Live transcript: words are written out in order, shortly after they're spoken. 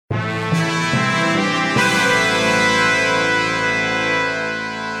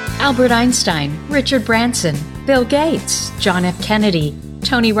Albert Einstein, Richard Branson, Bill Gates, John F. Kennedy,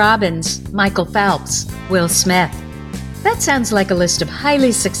 Tony Robbins, Michael Phelps, Will Smith. That sounds like a list of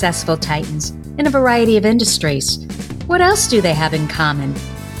highly successful titans in a variety of industries. What else do they have in common?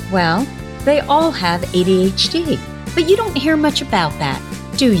 Well, they all have ADHD, but you don't hear much about that,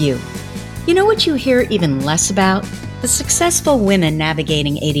 do you? You know what you hear even less about? The successful women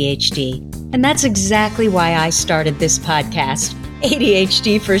navigating ADHD. And that's exactly why I started this podcast,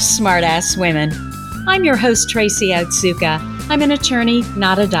 ADHD for Smartass Women. I'm your host, Tracy Otsuka. I'm an attorney,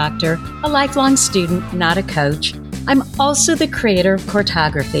 not a doctor, a lifelong student, not a coach. I'm also the creator of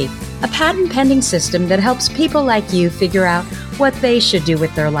Courtography, a patent-pending system that helps people like you figure out what they should do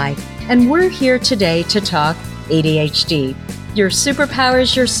with their life. And we're here today to talk ADHD, your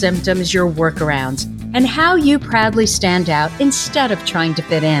superpowers, your symptoms, your workarounds, and how you proudly stand out instead of trying to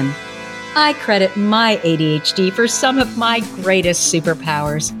fit in. I credit my ADHD for some of my greatest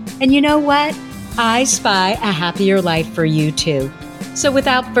superpowers. And you know what? I spy a happier life for you too. So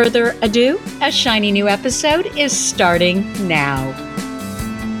without further ado, a shiny new episode is starting now.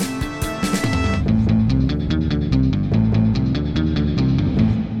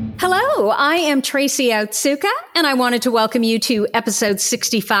 Hello, I am Tracy Otsuka, and I wanted to welcome you to episode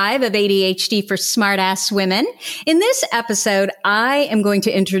 65 of ADHD for Smartass Women. In this episode, I am going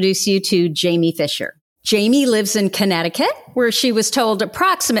to introduce you to Jamie Fisher. Jamie lives in Connecticut, where she was told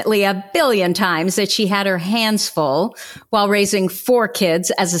approximately 1 billion times that she had her hands full while raising 4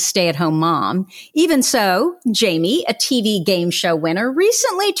 kids as a stay-at-home mom. Even so, Jamie, a TV game show winner,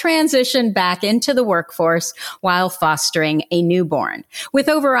 recently transitioned back into the workforce while fostering a newborn. With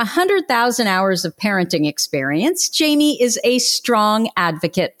over 100,000 hours of parenting experience, Jamie is a strong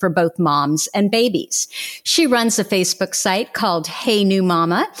advocate for both moms and babies. She runs a Facebook site called Hey New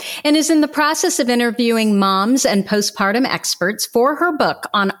Mama and is in the process of interviewing moms and postpartum experts for her book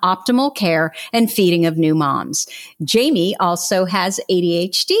on optimal care and feeding of new moms. Jamie also has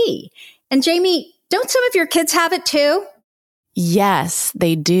ADHD. And Jamie, don't some of your kids have it too? Yes,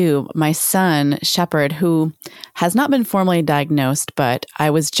 they do. My son, Shepherd, who has not been formally diagnosed, but I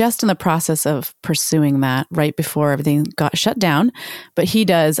was just in the process of pursuing that right before everything got shut down. But he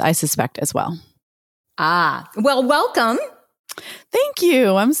does, I suspect, as well. Well, welcome. Thank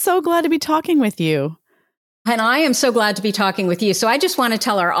you. I'm so glad to be talking with you. And I am so glad to be talking with you. So I just want to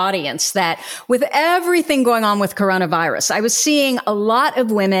tell our audience that with everything going on with coronavirus, I was seeing a lot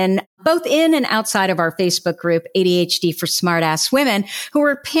of women, both in and outside of our Facebook group, ADHD for Smartass Women, who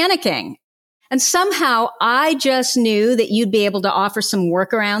were panicking. And somehow I just knew that you'd be able to offer some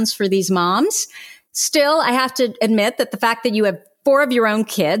workarounds for these moms. Still, I have to admit that the fact that you have 4 of your own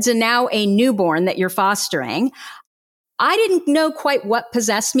kids and now a newborn that you're fostering, I didn't know quite what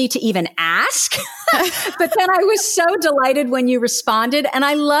possessed me to even ask, but then I was so delighted when you responded, and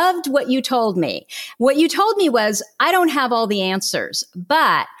I loved what you told me. What you told me was, I don't have all the answers,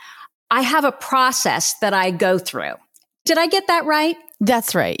 but I have a process that I go through. Did I get that right?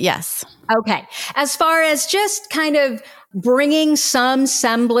 That's right. Yes. Okay. As far as just kind of bringing some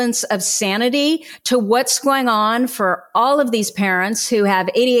semblance of sanity to what's going on for all of these parents who have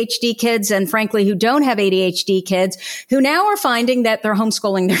ADHD kids and frankly, who don't have ADHD kids, who now are finding that they're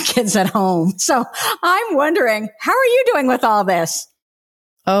homeschooling their kids at home. So I'm wondering, how are you doing with all this?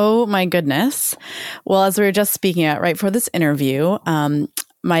 Oh my goodness. Well, as we were just speaking about right for this interview,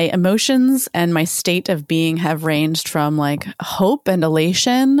 my emotions and my state of being have ranged from like hope and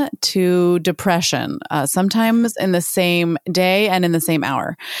elation to depression, sometimes in the same day and in the same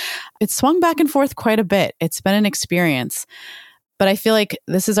hour. It swung back and forth quite a bit. It's been an experience. But I feel like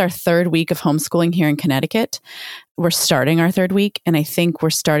this is our 3rd week of homeschooling here in Connecticut. We're starting our 3rd week, and I think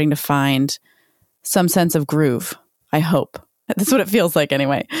we're starting to find some sense of groove. I hope. That's what it feels like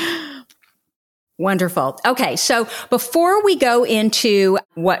anyway. Wonderful. Okay. So before we go into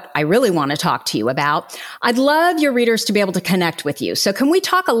what I really want to talk to you about, I'd love your readers to be able to connect with you. So can we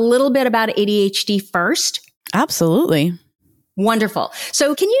talk a little bit about ADHD first? Absolutely. Wonderful.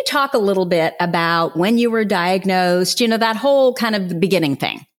 So can you talk a little bit about when you were diagnosed, that whole kind of the beginning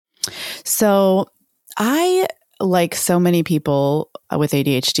thing? So I, like so many people with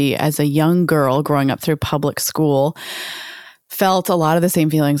ADHD, as a young girl growing up through public school, felt a lot of the same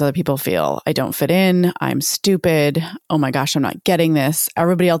feelings other people feel. I don't fit in. I'm stupid. Oh my gosh, I'm not getting this.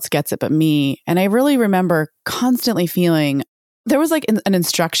 Everybody else gets it but me. And I really remember constantly feeling there was like an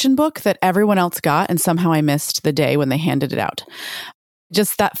instruction book that everyone else got, and somehow I missed the day when they handed it out.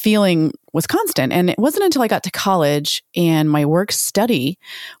 just that feeling was constant. And it wasn't until I got to college and my work study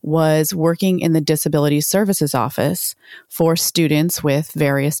was working in the Disability Services Office for students with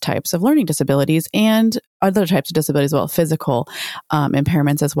various types of learning disabilities and other types of disabilities as well, physical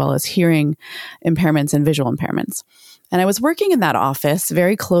impairments as well as hearing impairments and visual impairments. And I was working in that office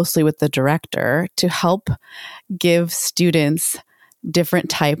very closely with the director to help give students different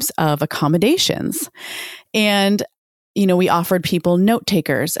types of accommodations. And we offered people note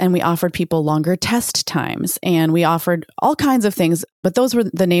takers and we offered people longer test times and we offered all kinds of things, but those were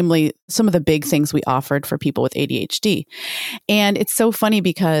namely some of the big things we offered for people with ADHD. And it's so funny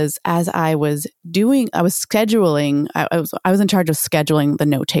because as I was scheduling, I was in charge of scheduling the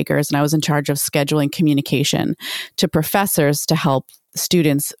note takers and I was in charge of scheduling communication to professors to help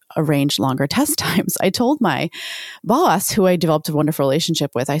students arrange longer test times. I told my boss, who I developed a wonderful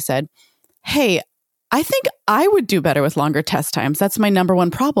relationship with, I said, "Hey, I think I would do better with longer test times. That's my number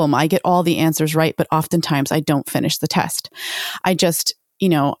one problem. I get all the answers right, but oftentimes I don't finish the test. It just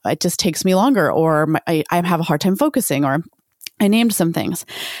takes me longer, or I have a hard time focusing, or I named some things."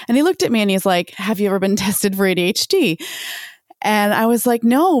 And he looked at me and he's like, "Have you ever been tested for ADHD?" And I was like,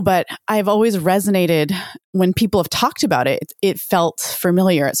 "No, but I've always resonated when people have talked about it. It felt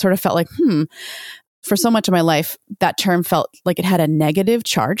familiar. It sort of felt like, For so much of my life, that term felt like it had a negative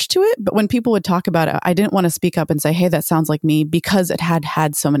charge to it. But when people would talk about it, I didn't want to speak up and say, "Hey, that sounds like me," because it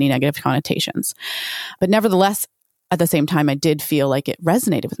had so many negative connotations. But nevertheless, at the same time, I did feel like it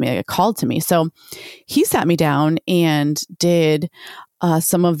resonated with me, like it called to me. So he sat me down and did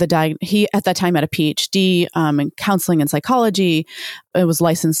some of he at that time had a PhD in counseling and psychology. It was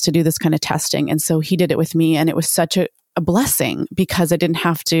licensed to do this kind of testing. And so he did it with me. And it was such a blessing because I didn't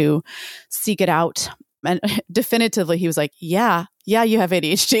have to seek it out. And definitively, he was like, yeah, you have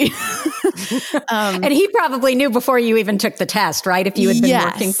ADHD. And he probably knew before you even took the test, right? If you had been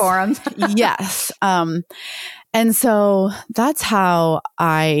working for him. Yes. And so that's how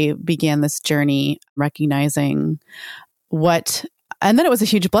I began this journey, recognizing and then it was a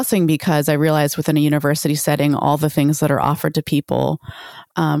huge blessing because I realized within a university setting, all the things that are offered to people,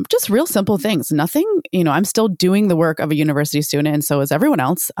 just real simple things, nothing, I'm still doing the work of a university student. And so is everyone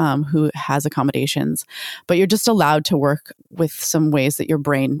else who has accommodations, but you're just allowed to work with some ways that your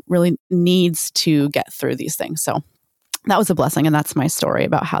brain really needs to get through these things. So that was a blessing. And that's my story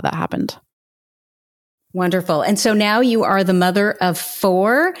about how that happened. Wonderful. And so now you are the mother of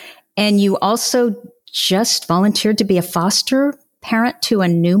 4, and you also just volunteered to be a foster parent to a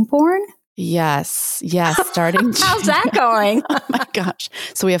newborn? Yes. Starting. How's that going? Oh my gosh.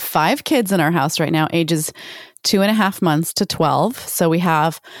 So we have 5 kids in our house right now, ages 2.5 months to 12. So we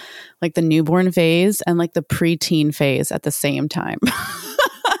have like the newborn phase and like the preteen phase at the same time.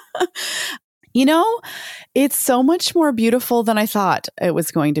 It's so much more beautiful than I thought it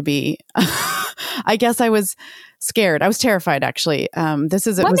was going to be. I guess I was scared. I was terrified, actually. What made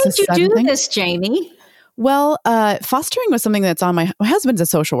you do this, Jamie? Well, fostering was something that's on my husband's a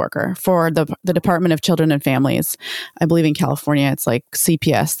social worker for the Department of Children and Families. I believe in California, it's like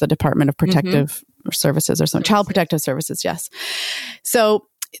CPS, the Department of Protective Services or something, Child Protective Services. Yes. So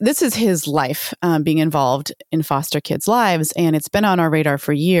this is his life, being involved in foster kids' lives. And it's been on our radar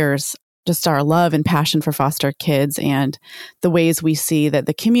for years, just our love and passion for foster kids and the ways we see that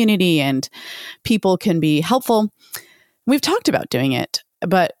the community and people can be helpful. We've talked about doing it,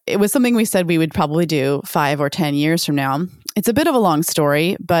 but it was something we said we would probably do 5 or 10 years from now. It's a bit of a long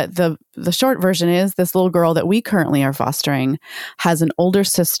story, but the short version is this little girl that we currently are fostering has an older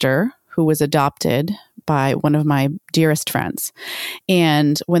sister who was adopted by one of my dearest friends.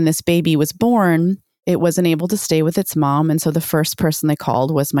 And when this baby was born, it wasn't able to stay with its mom. And so the first person they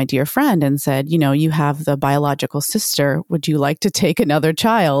called was my dear friend and said, you have the biological sister. Would you like to take another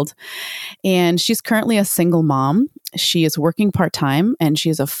child? And she's currently a single mom. She is working part-time and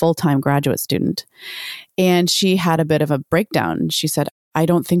she is a full-time graduate student. And she had a bit of a breakdown. She said, "I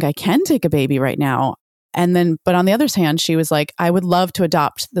don't think I can take a baby right now." But on the other hand, she was like, "I would love to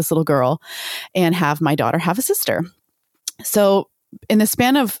adopt this little girl and have my daughter have a sister." So in the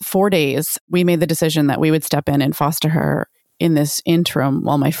span of 4 days, we made the decision that we would step in and foster her in this interim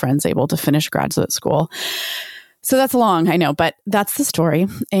while my friend's able to finish graduate school. So that's long, I know, but that's the story.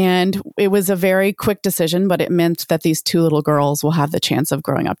 And it was a very quick decision, but it meant that these 2 little girls will have the chance of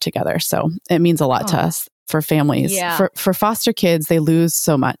growing up together. So it means a lot to us. For families. Yeah. For foster kids, they lose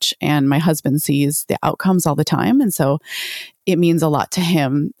so much. And my husband sees the outcomes all the time. And so it means a lot to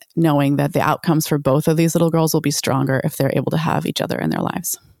him knowing that the outcomes for both of these little girls will be stronger if they're able to have each other in their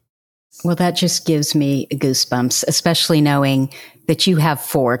lives. Well, that just gives me goosebumps, especially knowing that you have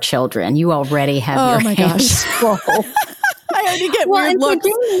 4 children. You already have your hands full. I already get weird looks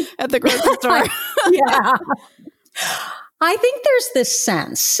at the grocery store. Yeah. I think there's this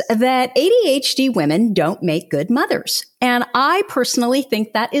sense that ADHD women don't make good mothers. And I personally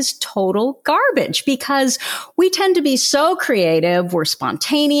think that is total garbage because we tend to be so creative. We're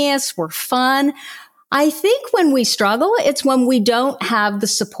spontaneous. We're fun. I think when we struggle, it's when we don't have the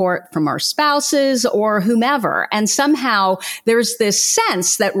support from our spouses or whomever. And somehow there's this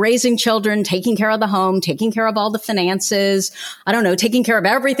sense that raising children, taking care of the home, taking care of all the finances, I don't know, taking care of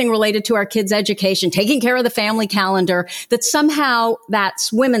everything related to our kids' education, taking care of the family calendar, that somehow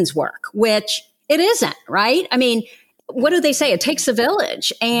that's women's work, which it isn't, right? I mean, what do they say? It takes a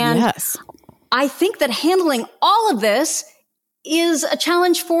village. And yes. I think that handling all of this is a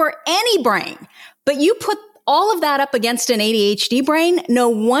challenge for any brain. But you put all of that up against an ADHD brain, no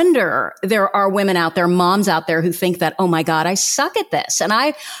wonder there are women out there, moms out there who think that, oh my God, I suck at this. And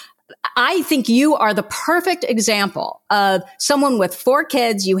I think you are the perfect example of someone with 4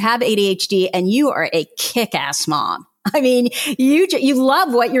 kids, you have ADHD, and you are a kick-ass mom. I mean, you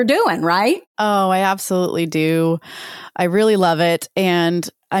love what you're doing, right? Oh, I absolutely do. I really love it. And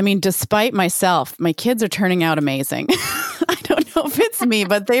I mean, despite myself, my kids are turning out amazing. I don't know if it's me,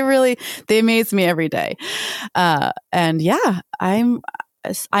 but they amaze me every day. And yeah, I'm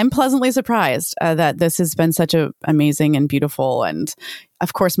pleasantly surprised that this has been such a amazing and beautiful. And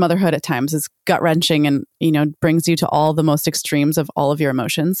of course, motherhood at times is gut wrenching and, brings you to all the most extremes of all of your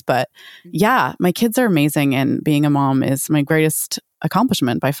emotions. But yeah, my kids are amazing. And being a mom is my greatest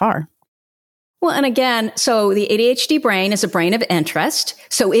accomplishment by far. Well, and again, so the ADHD brain is a brain of interest.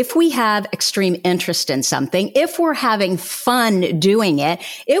 So if we have extreme interest in something, if we're having fun doing it,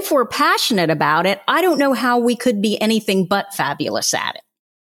 if we're passionate about it, I don't know how we could be anything but fabulous at it.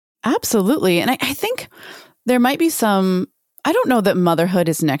 Absolutely. And I think there might be I don't know that motherhood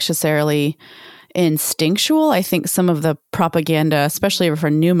is necessarily instinctual. I think some of the propaganda, especially for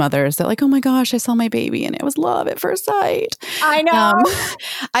new mothers, that like, oh my gosh, I saw my baby and it was love at first sight. I know.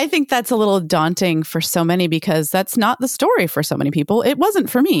 I think that's a little daunting for so many because that's not the story for so many people. It wasn't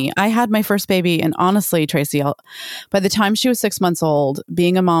for me. I had my first baby and honestly, Tracy, by the time she was 6 months old,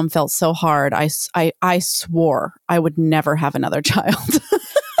 being a mom felt so hard. I swore I would never have another child.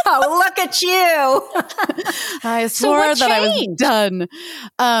 Oh, look at you. I swore that I was done.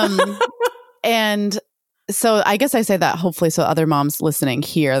 And so I guess I say that hopefully so other moms listening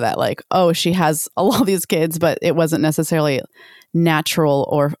hear that like, oh, she has all these kids, but it wasn't necessarily natural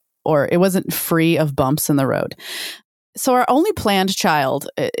or it wasn't free of bumps in the road. So our only planned child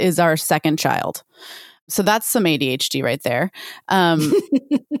is our second child. So that's some ADHD right there.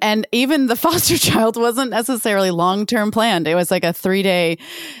 And even the foster child wasn't necessarily long-term planned. It was like a 3-day,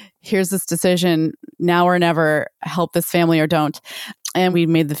 here's this decision, now or never, help this family or don't. And we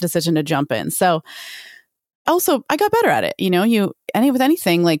made the decision to jump in. So also I got better at it. With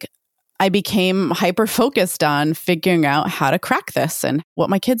anything, like I became hyper-focused on figuring out how to crack this and what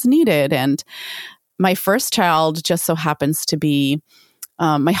my kids needed. And my first child just so happens to be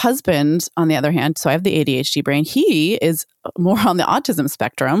my husband, on the other hand, so I have the ADHD brain. He is more on the autism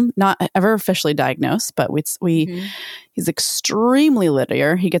spectrum, not ever officially diagnosed, but he's extremely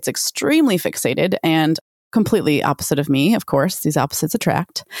linear. He gets extremely fixated and completely opposite of me. Of course, these opposites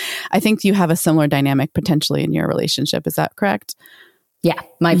attract. I think you have a similar dynamic potentially in your relationship. Is that correct? Yeah.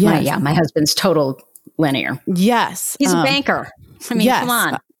 My husband's total linear. Yes. He's a banker. I mean, yes. Come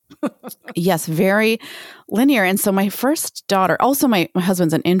on. Yes, very linear. And so my first daughter, also my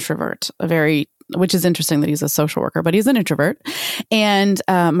husband's an introvert, which is interesting that he's a social worker, but he's an introvert. And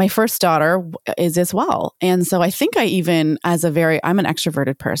my first daughter is as well. And so I think I'm an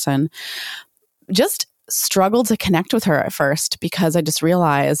extroverted person, just struggled to connect with her at first because I just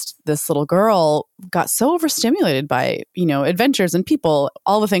realized this little girl got so overstimulated by, adventures and people,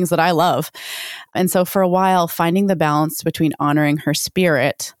 all the things that I love. And so for a while, finding the balance between honoring her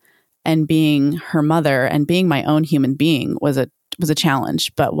spirit and being her mother and being my own human being was a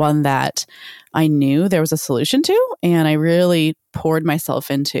challenge, but one that I knew there was a solution to. And I really poured myself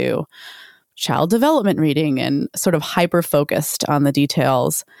into child development reading and sort of hyper-focused on the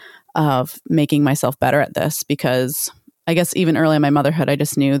details of making myself better at this, because I guess even early in my motherhood, I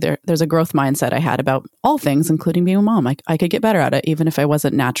just knew there's a growth mindset I had about all things, including being a mom. I could get better at it, even if I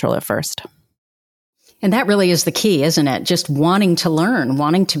wasn't natural at first. And that really is the key, isn't it? Just wanting to learn,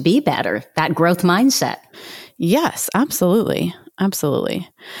 wanting to be better, that growth mindset. Yes, absolutely. Absolutely.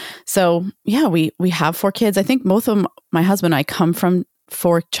 So yeah, we have 4 kids. I think both of them, my husband and I, come from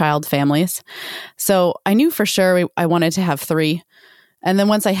 4-child families. So I knew for sure I wanted to have 3. And then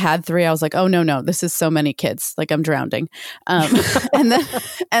once I had 3, I was like, oh, no, this is so many kids. Like I'm drowning. And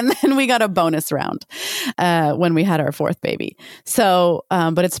then we got a bonus round when we had our 4th baby. So,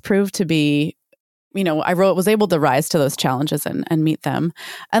 but it's proved to be, I was able to rise to those challenges and meet them.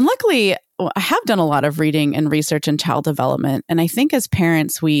 And luckily, I have done a lot of reading and research in child development. And I think as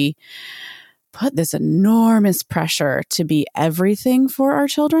parents, we put this enormous pressure to be everything for our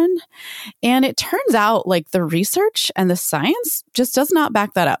children. And it turns out like the research and the science just does not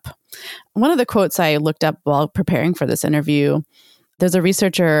back that up. One of the quotes I looked up while preparing for this interview, there's a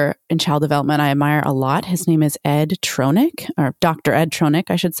researcher in child development I admire a lot. His name is Ed Tronick, or Dr. Ed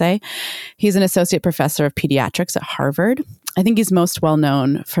Tronick, I should say. He's an associate professor of pediatrics at Harvard. I think he's most well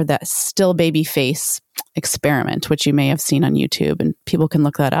known for that still baby face experiment, which you may have seen on YouTube, and people can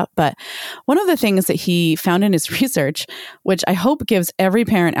look that up. But one of the things that he found in his research, which I hope gives every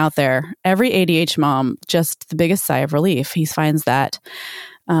parent out there, every ADH mom, just the biggest sigh of relief, he finds that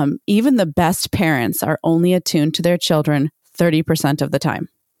even the best parents are only attuned to their children 30% of the time.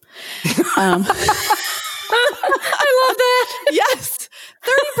 I love that. Yes.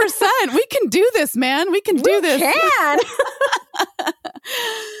 30%. We can do this, man. We can do this.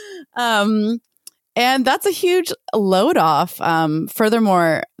 And that's a huge load off.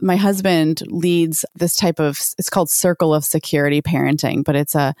 Furthermore, my husband leads this type of, it's called Circle of Security Parenting, but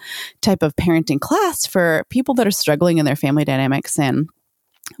it's a type of parenting class for people that are struggling in their family dynamics. And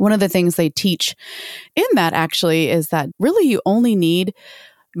one of the things they teach in that actually is that really you only need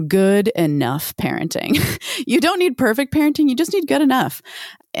good enough parenting. You don't need perfect parenting. You just need good enough.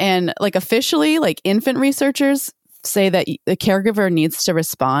 And like officially, like infant researchers say that the caregiver needs to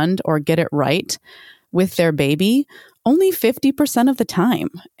respond or get it right with their baby only 50% of the time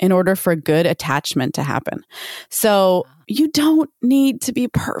in order for good attachment to happen. So you don't need to be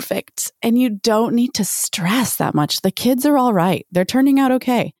perfect and you don't need to stress that much. The kids are all right. They're turning out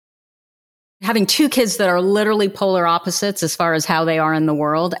okay. Having 2 kids that are literally polar opposites as far as how they are in the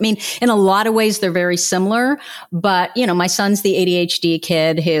world. I mean, in a lot of ways, they're very similar. But, my son's the ADHD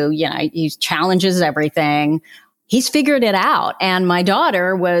kid who, he challenges everything. He's figured it out. And my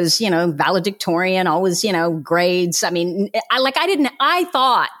daughter was, valedictorian, always, grades. I mean, I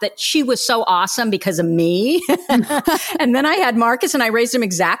thought that she was so awesome because of me. And then I had Marcus and I raised him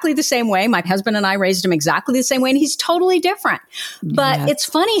exactly the same way. My husband and I raised him exactly the same way. And he's totally different. But It's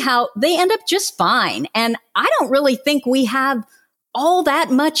funny how they end up just fine. And I don't really think we have all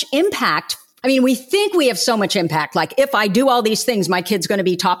that much impact. I mean, we think we have so much impact. Like if I do all these things, my kid's going to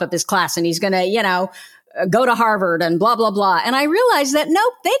be top of his class and he's going to, go to Harvard and blah, blah, blah. And I realized that,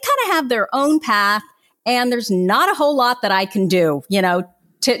 nope, they kind of have their own path and there's not a whole lot that I can do,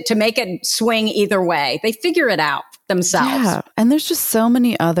 to make it swing either way. They figure it out themselves. Yeah. And there's just so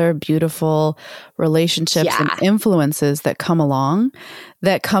many other beautiful relationships and influences that come along.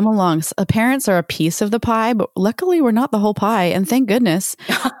 Parents are a piece of the pie, but luckily we're not the whole pie. And thank goodness,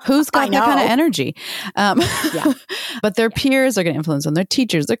 who's got that kind of energy? But their peers are going to influence them. Their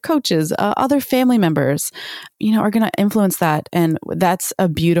teachers, their coaches, other family members, are going to influence that. And that's a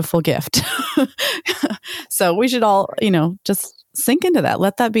beautiful gift. So we should all, just sink into that.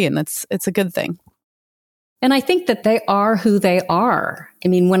 Let that be. And it's a good thing. And I think that they are who they are. I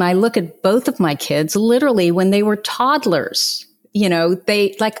mean, when I look at both of my kids, literally when they were toddlers,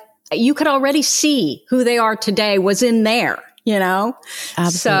 you could already see who they are today was in there, Absolutely.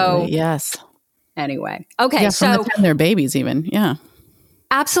 So, yes. Anyway. Okay. Yeah, from the time they're babies even. Yeah.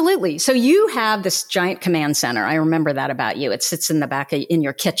 Absolutely. So you have this giant command center. I remember that about you. It sits in the back in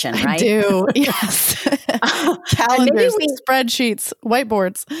your kitchen, right? I do. Yes. Calendars, spreadsheets,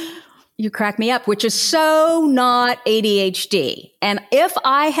 whiteboards. You crack me up, which is so not ADHD. And if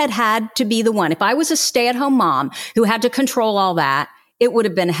I had to be the one, if I was a stay-at-home mom who had to control all that, it would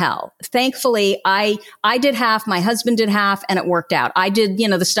have been hell. Thankfully, I did half, my husband did half, and it worked out. I did,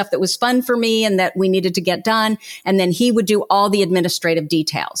 the stuff that was fun for me and that we needed to get done. And then he would do all the administrative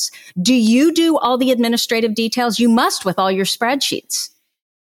details. Do you do all the administrative details? You must with all your spreadsheets.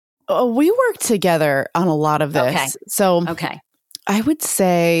 We work together on a lot of this. Okay. So I would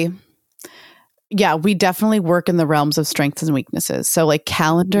say, yeah, we definitely work in the realms of strengths and weaknesses. So like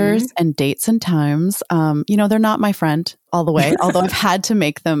calendars and dates and times, they're not my friend all the way, although I've had to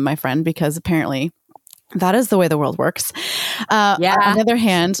make them my friend because apparently that is the way the world works. On the other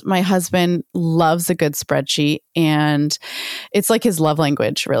hand, my husband loves a good spreadsheet and it's like his love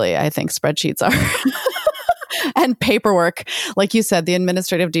language, really. I think spreadsheets are. and paperwork, like you said, the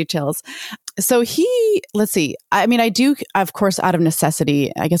administrative details. So let's see. I mean, I do, of course, out of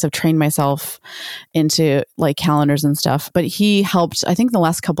necessity, I guess I've trained myself into like calendars and stuff, but he helped. I think the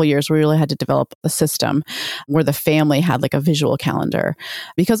last couple of years, we really had to develop a system where the family had like a visual calendar,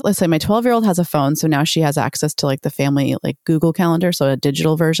 because let's say my 12-year-old has a phone. So now she has access to like the family, like Google Calendar. So a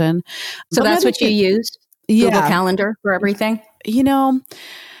digital version. So that's what you use? Google Calendar for everything?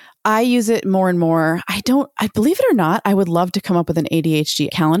 I use it more and more. I believe it or not, I would love to come up with an ADHD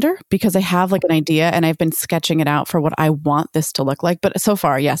calendar because I have like an idea and I've been sketching it out for what I want this to look like. But so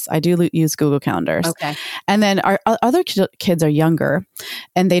far, yes, I do use Google Calendars. Okay. And then our other kids are younger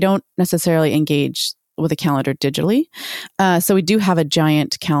and they don't necessarily engage with a calendar digitally. So we do have a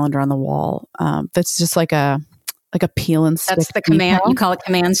giant calendar on the wall that's just like a peel and stick. That's the command. Decal. You call it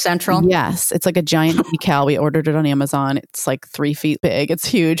Command Central? Yes. It's like a giant decal. We ordered it on Amazon. It's like 3 feet big. It's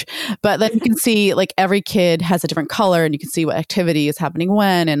huge. But then you can see like every kid has a different color and you can see what activity is happening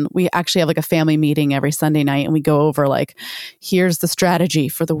when. And we actually have like a family meeting every Sunday night and we go over like, here's the strategy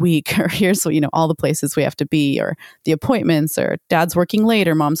for the week, or here's, all the places we have to be, or the appointments, or dad's working late,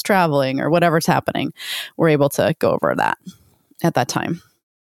 or mom's traveling, or whatever's happening. We're able to go over that at that time.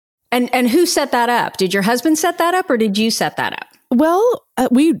 And who set that up? Did your husband set that up or did you set that up? Well,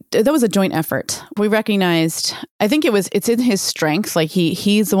 that was a joint effort. We recognized, I think it's in his strength. Like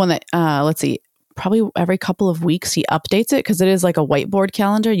he's the one that, let's see, probably every couple of weeks he updates it because it is like a whiteboard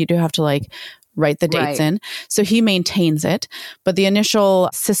calendar. You do have to like write the dates in. So he maintains it. But the initial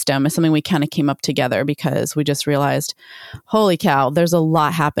system is something we kind of came up together because we just realized, holy cow, there's a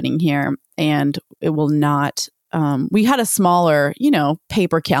lot happening here and it will not. We had a smaller,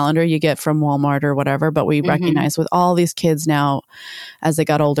 paper calendar you get from Walmart or whatever, but we recognized with all these kids now, as they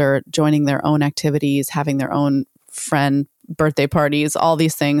got older, joining their own activities, having their own friend birthday parties, all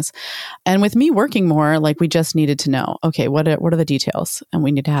these things. And with me working more, like we just needed to know, okay, what are the details? And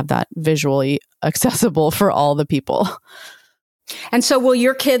we need to have that visually accessible for all the people. And so will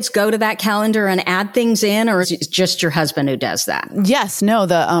your kids go to that calendar and add things in, or is it just your husband who does that? Yes. No,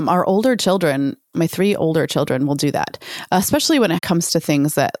 our older children, my 3 older children will do that, especially when it comes to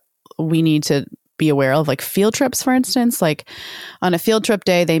things that we need to be aware of, like field trips, for instance. Like on a field trip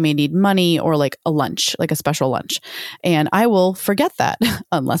day, they may need money or like a lunch, like a special lunch. And I will forget that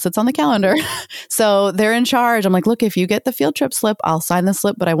unless it's on the calendar. So they're in charge. I'm like, look, if you get the field trip slip, I'll sign the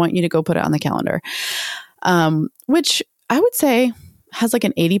slip, but I want you to go put it on the calendar. Which I would say has like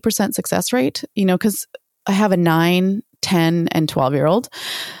an 80% success rate, because I have a 9, 10, and 12-year-old.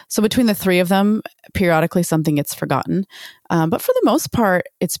 So between the 3 of them, periodically something gets forgotten. But for the most part,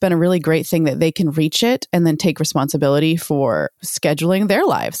 it's been a really great thing that they can reach it and then take responsibility for scheduling their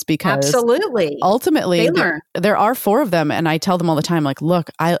lives, because absolutely, ultimately there are 4 of them. And I tell them all the time, like, look,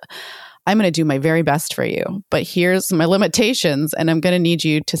 I'm going to do my very best for you, but here's my limitations and I'm going to need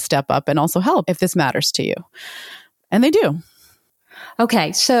you to step up and also help if this matters to you. And they do.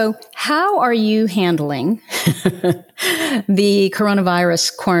 Okay, so how are you handling the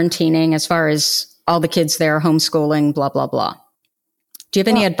coronavirus quarantining as far as all the kids there, homeschooling, blah, blah, blah? Do you have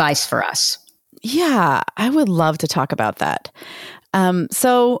any advice for us? Yeah, I would love to talk about that.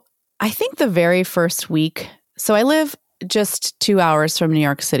 So I think the very first week, so I live just 2 hours from New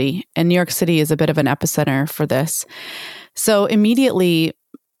York City, and New York City is a bit of an epicenter for this. So immediately,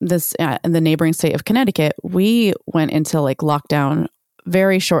 in the neighboring state of Connecticut, we went into like lockdown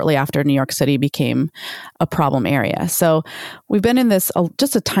very shortly after New York City became a problem area. So we've been in this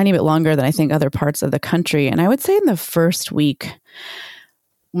just a tiny bit longer than I think other parts of the country. And I would say in the first week,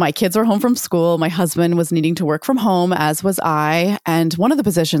 my kids were home from school. My husband was needing to work from home, as was I. And one of the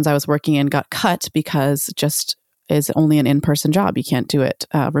positions I was working in got cut because just is only an in-person job. You can't do it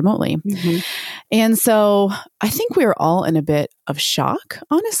remotely. Mm-hmm. And so I think we were all in a bit of shock,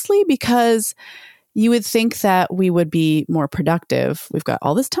 honestly, because you would think that we would be more productive. We've got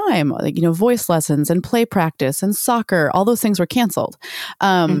all this time, like, voice lessons and play practice and soccer, all those things were canceled.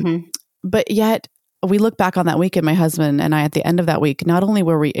 But yet we look back on that week, and my husband and I, at the end of that week, not only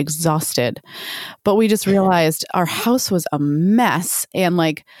were we exhausted, but we just realized our house was a mess. And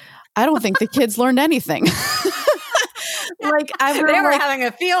like, I don't think the kids learned anything. Like they were having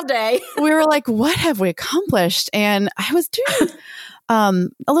a field day. We were like, what have we accomplished? And I was doing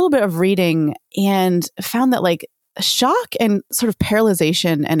a little bit of reading and found that like shock and sort of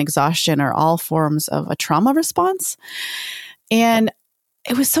paralyzation and exhaustion are all forms of a trauma response. And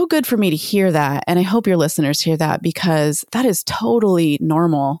it was so good for me to hear that. And I hope your listeners hear that, because that is totally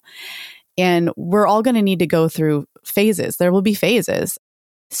normal. And we're all going to need to go through phases. There will be phases.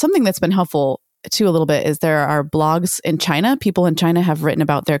 Something that's been helpful too a little bit is there are blogs in China. People in China have written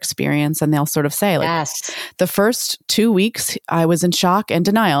about their experience, and they'll sort of say, like, yes, the first 2 weeks I was in shock and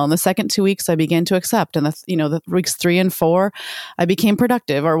denial, and the second 2 weeks I began to accept, and the weeks 3 and 4 I became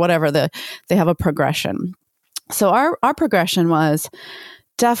productive, or whatever. They have a progression. So our progression was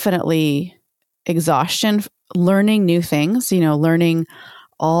definitely exhaustion, learning new things, learning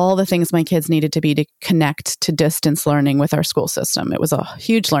all the things my kids needed to be to connect to distance learning with our school system. It was a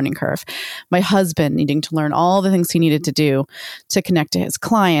huge learning curve. My husband needing to learn all the things he needed to do to connect to his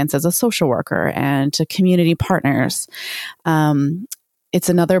clients as a social worker and to community partners. It's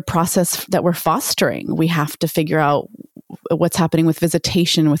another process that we're fostering. We have to figure out what's happening with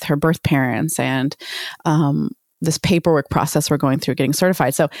visitation with her birth parents and this paperwork process we're going through getting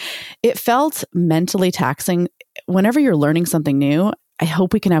certified. So it felt mentally taxing. Whenever you're learning something new, I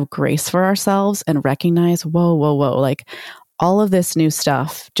hope we can have grace for ourselves and recognize, whoa, like all of this new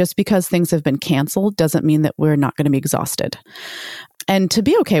stuff, just because things have been canceled doesn't mean that we're not going to be exhausted. And to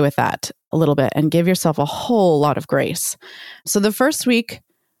be okay with that a little bit and give yourself a whole lot of grace. So the first week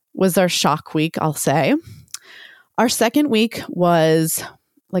was our shock week, I'll say. Our second week was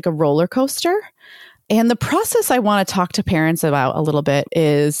like a roller coaster. And the process I want to talk to parents about a little bit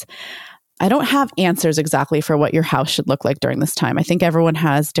is, I don't have answers exactly for what your house should look like during this time. I think everyone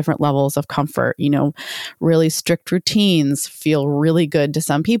has different levels of comfort. Really strict routines feel really good to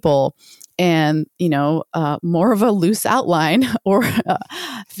some people, and more of a loose outline or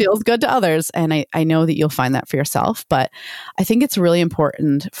feels good to others. And I know that you'll find that for yourself. But I think it's really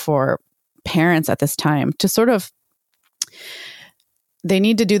important for parents at this time to sort of, they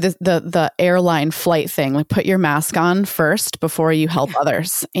need to do the airline flight thing, like put your mask on first before you help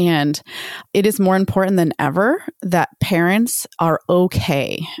others. And it is more important than ever that parents are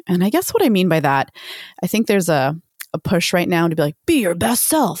okay. And I guess what I mean by that, I think there's a push right now to be like, be your best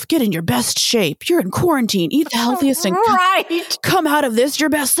self, get in your best shape. You're in quarantine, eat the healthiest and come out of this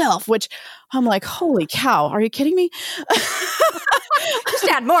your best self, which I'm like, holy cow, are you kidding me? Just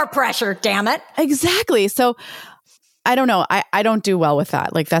add more pressure, damn it. Exactly. So I don't know. I don't do well with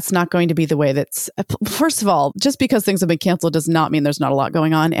that. Like, that's not going to be the way that's, first of all, just because things have been canceled does not mean there's not a lot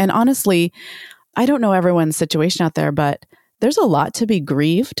going on. And honestly, I don't know everyone's situation out there, but there's a lot to be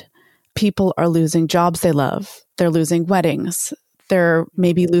grieved. People are losing jobs they love. They're losing weddings. They're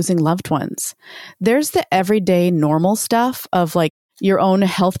maybe losing loved ones. There's the everyday normal stuff of like your own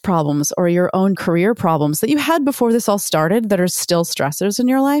health problems or your own career problems that you had before this all started that are still stressors in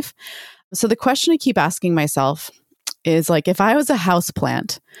your life. So the question I keep asking myself is like, if I was a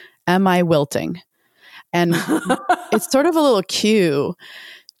houseplant, am I wilting? And it's sort of a little cue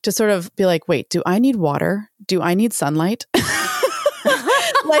to sort of be like, wait, do I need water? Do I need sunlight?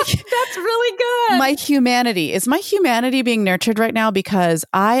 Like, that's really good. Is my humanity being nurtured right now? Because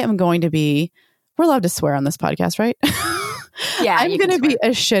I am going to be, we're allowed to swear on this podcast, right? Yeah, I'm going to be a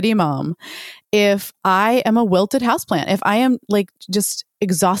shitty mom if I am a wilted houseplant, if I am like just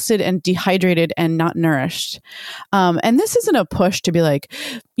exhausted and dehydrated and not nourished. And this isn't a push to be like,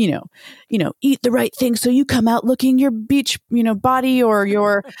 eat the right thing so you come out looking your beach, body or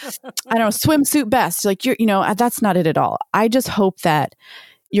your, swimsuit best. Like that's not it at all. I just hope that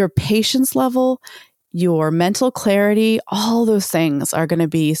your patience level, your mental clarity, all those things are going to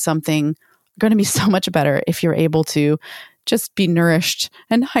be so much better if you're able to just be nourished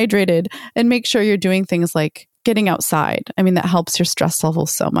and hydrated and make sure you're doing things like getting outside. I mean, that helps your stress level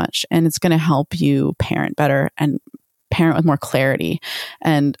so much, and it's going to help you parent better and parent with more clarity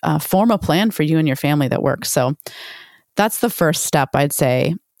and form a plan for you and your family that works. So that's the first step, I'd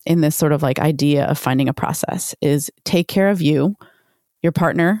say, in this sort of like idea of finding a process is take care of you, your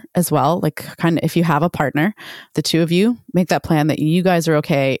partner as well. Like kind of if you have a partner, the two of you make that plan that you guys are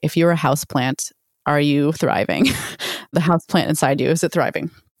okay. If you're a houseplant, are you thriving? The houseplant inside you, is it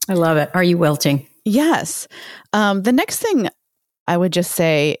thriving? I love it. Are you wilting? Yes. The next thing I would just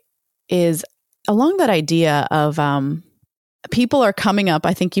say is along that idea of people are coming up.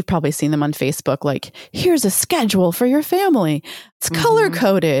 I think you've probably seen them on Facebook. Like, here's a schedule for your family. It's color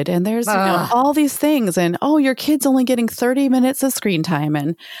coded, and there's all these things. And your kid's only getting 30 minutes of screen time.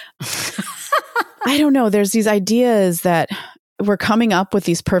 And I don't know. There's these ideas that we're coming up with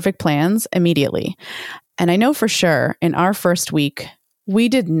these perfect plans immediately. And I know for sure in our first week, we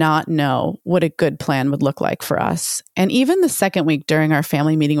did not know what a good plan would look like for us. And even the second week during our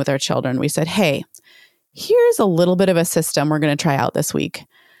family meeting with our children, we said, hey, here's a little bit of a system we're going to try out this week.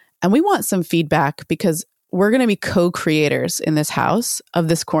 And we want some feedback because we're going to be co-creators in this house of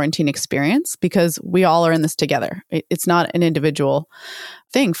this quarantine experience because we all are in this together. It's not an individual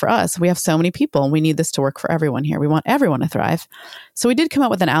thing for us. We have so many people and we need this to work for everyone here. We want everyone to thrive. So we did come up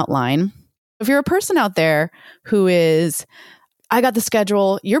with an outline. If you're a person out there who is, I got the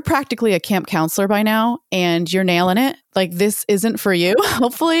schedule, you're practically a camp counselor by now and you're nailing it. Like, this isn't for you.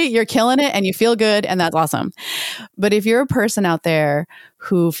 Hopefully you're killing it and you feel good and that's awesome. But if you're a person out there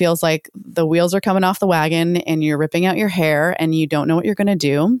who feels like the wheels are coming off the wagon and you're ripping out your hair and you don't know what you're going to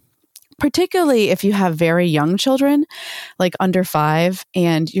do, particularly if you have very young children, like under 5,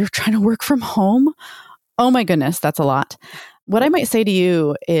 and you're trying to work from home, oh my goodness, that's a lot. What I might say to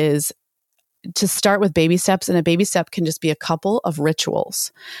you is to start with baby steps, and a baby step can just be a couple of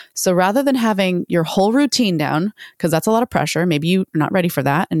rituals. So rather than having your whole routine down, because that's a lot of pressure, maybe you're not ready for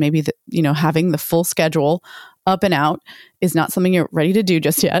that, and maybe having the full schedule up and out is not something you're ready to do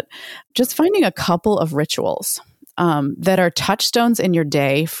just yet. Just finding a couple of rituals that are touchstones in your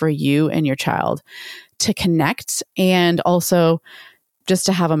day for you and your child to connect, and also just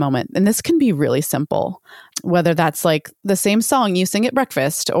to have a moment. And this can be really simple, whether that's like the same song you sing at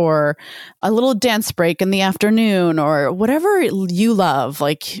breakfast or a little dance break in the afternoon or whatever you love.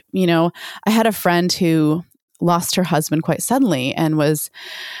 Like, I had a friend who lost her husband quite suddenly and was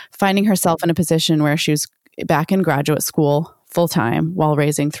finding herself in a position where she was back in graduate school full-time while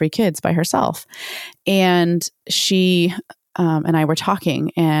raising 3 kids by herself. And she and I were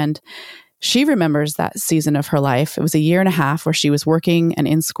talking, and she remembers that season of her life. It was 1.5 years where she was working and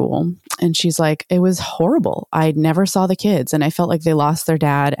in school. And she's like, it was horrible. I never saw the kids, and I felt like they lost their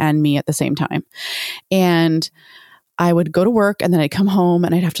dad and me at the same time. And I would go to work, and then I'd come home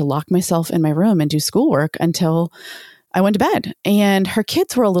and I'd have to lock myself in my room and do schoolwork until I went to bed. And her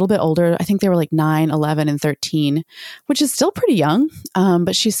kids were a little bit older. I think they were like 9, 11, and 13, which is still pretty young.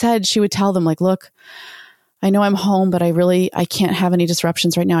 But she said she would tell them, like, look, I know I'm home, but I can't have any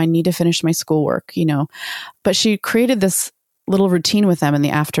disruptions right now. I need to finish my schoolwork, But she created this little routine with them in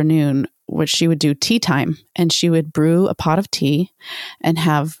the afternoon, which she would do tea time, and she would brew a pot of tea and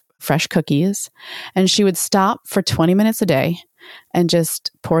have fresh cookies. And she would stop for 20 minutes a day and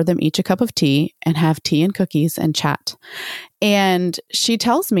just pour them each a cup of tea and have tea and cookies and chat. And she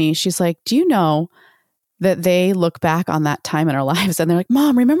tells me, she's like, do you know that they look back on that time in our lives and they're like,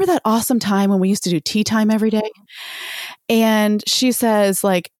 Mom, remember that awesome time when we used to do tea time every day? And she says,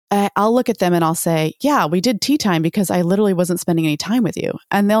 like, I'll look at them and I'll say, yeah, we did tea time because I literally wasn't spending any time with you.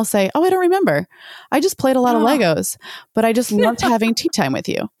 And they'll say, oh, I don't remember. I just played a lot of Legos, but I just loved having tea time with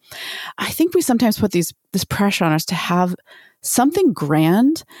you. I think we sometimes put this pressure on us to have something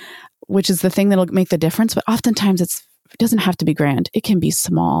grand, which is the thing that'll make the difference. But oftentimes it doesn't have to be grand. It can be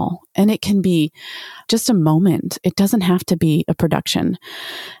small, and it can be just a moment. It doesn't have to be a production.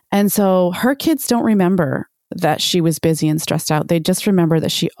 And so her kids don't remember that she was busy and stressed out. They just remember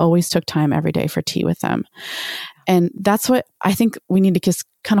that she always took time every day for tea with them. And that's what I think we need to just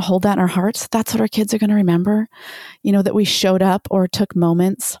kind of hold that in our hearts. That's what our kids are going to remember, that we showed up or took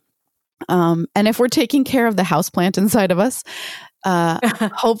moments. And if we're taking care of the houseplant inside of us,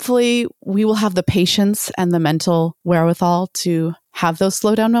 hopefully we will have the patience and the mental wherewithal to have those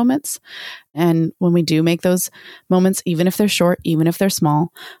slow down moments. And when we do make those moments, even if they're short, even if they're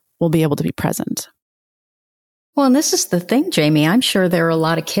small, we'll be able to be present. Well, and this is the thing, Jamie. I'm sure there are a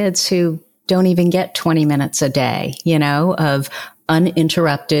lot of kids who don't even get 20 minutes a day, of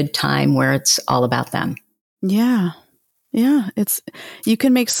uninterrupted time where it's all about them. Yeah. Yeah. You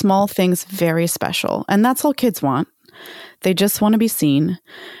can make small things very special. And that's all kids want. They just want to be seen,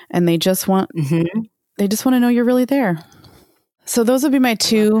 and they just want to know you're really there. So those would be my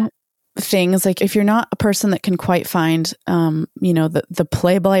 2 things. Like, if you're not a person that can quite find, the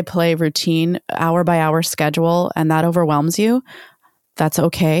play-by-play routine, hour-by-hour schedule, and that overwhelms you, that's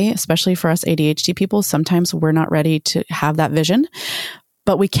okay. Especially for us ADHD people, sometimes we're not ready to have that vision,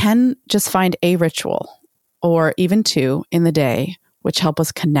 but we can just find a ritual or even 2 in the day, which help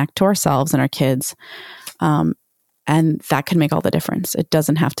us connect to ourselves and our kids. And that can make all the difference. It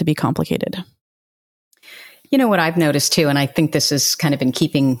doesn't have to be complicated. What I've noticed too, and I think this is kind of in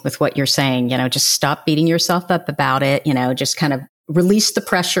keeping with what you're saying, just stop beating yourself up about it, just kind of release the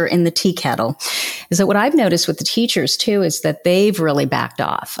pressure in the tea kettle, is that what I've noticed with the teachers too, is that they've really backed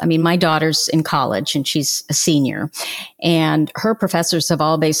off. I mean, my daughter's in college and she's a senior, and her professors have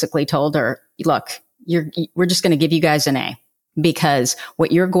all basically told her, look, we're just going to give you guys an A, because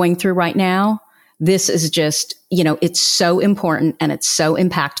what you're going through right now, this is just, it's so important and it's so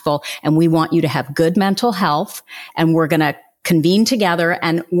impactful, and we want you to have good mental health, and we're going to convene together.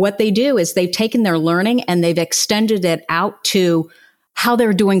 And what they do is they've taken their learning and they've extended it out to how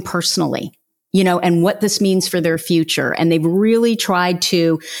they're doing personally, and what this means for their future. And they've really tried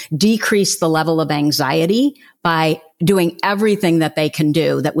to decrease the level of anxiety by doing everything that they can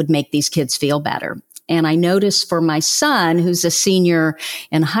do that would make these kids feel better. And I noticed for my son, who's a senior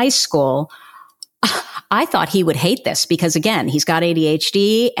in high school, I thought he would hate this because, again, he's got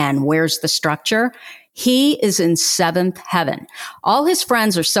ADHD, and where's the structure? He is in seventh heaven. All his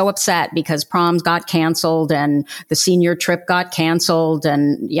friends are so upset because proms got canceled and the senior trip got canceled,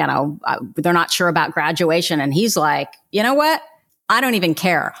 and, they're not sure about graduation. And he's like, you know what? I don't even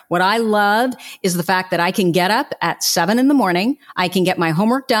care. What I love is the fact that I can get up at 7 a.m. I can get my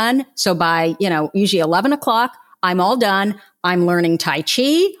homework done. So by, usually 11 o'clock, I'm all done. I'm learning Tai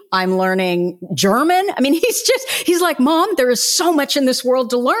Chi. I'm learning German. I mean, he's like, Mom, there is so much in this world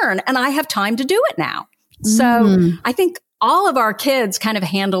to learn, and I have time to do it now. So I think all of our kids kind of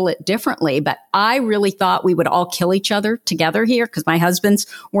handle it differently, but I really thought we would all kill each other together here because my husband's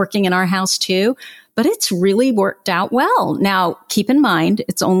working in our house too. But it's really worked out well. Now, keep in mind,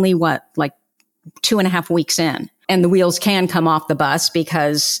 it's only like 2.5 weeks in, and the wheels can come off the bus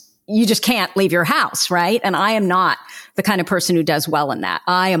because you just can't leave your house, right? And I am not the kind of person who does well in that.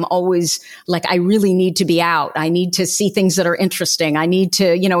 I am always like, I really need to be out. I need to see things that are interesting. I need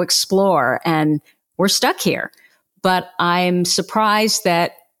to, explore, and we're stuck here. But I'm surprised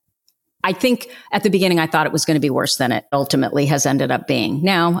that I think at the beginning, I thought it was going to be worse than it ultimately has ended up being.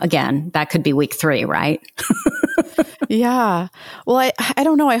 Now, again, that could be week 3, right? Yeah. Well, I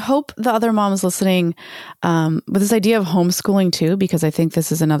don't know. I hope the other moms listening with this idea of homeschooling too, because I think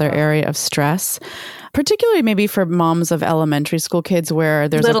this is another area of stress, particularly maybe for moms of elementary school kids where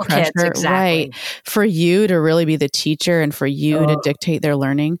there's little a pressure, kids, exactly. Right, for you to really be the teacher and for you to dictate their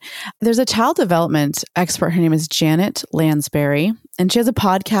learning. There's a child development expert. Her name is Janet Lansbury, and she has a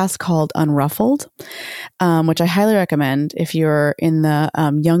podcast called Unruffled, which I highly recommend if you're in the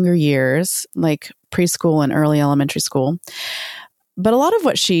younger years, like preschool and early elementary school. But a lot of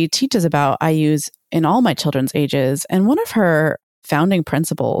what she teaches about, I use in all my children's ages. And one of her founding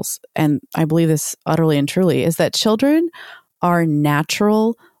principles, and I believe this utterly and truly, is that children are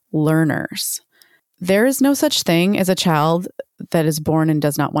natural learners. There is no such thing as a child that is born and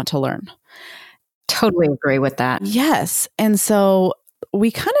does not want to learn. Totally agree with that. Yes. And so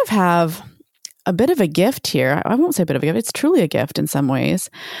we kind of have a bit of a gift here. I won't say a bit of a gift. It's truly a gift in some ways.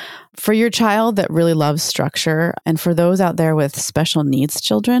 For your child that really loves structure, and for those out there with special needs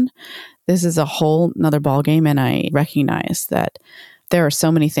children, this is a whole nother ballgame. And I recognize that there are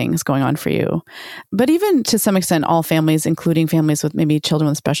so many things going on for you. But even to some extent, all families, including families with maybe children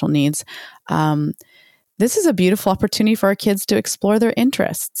with special needs, this is a beautiful opportunity for our kids to explore their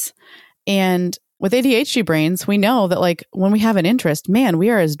interests. And with ADHD brains, we know that like when we have an interest, man, we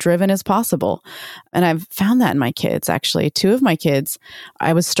are as driven as possible. And I've found that in my kids, actually. 2 of my kids,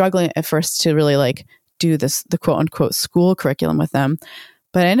 I was struggling at first to really like do this, the quote unquote school curriculum with them.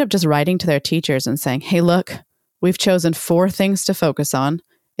 But I ended up just writing to their teachers and saying, hey, look, we've chosen 4 things to focus on.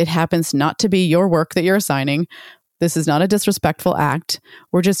 It happens not to be your work that you're assigning. This is not a disrespectful act.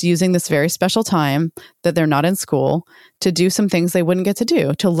 We're just using this very special time that they're not in school to do some things they wouldn't get to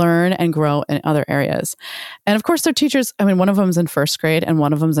do, to learn and grow in other areas. And of course, their teachers, I mean, one of them's in 1st grade and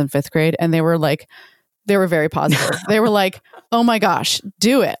one of them's in 5th grade. And they were very positive. They were like, oh my gosh,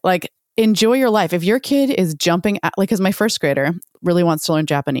 do it. Like, enjoy your life. If your kid is jumping at, like, because my 1st grader really wants to learn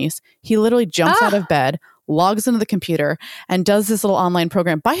Japanese, he literally jumps out of bed, logs into the computer, and does this little online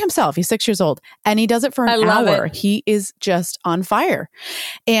program by himself. He's 6 years old, and he does it for an hour. He is just on fire.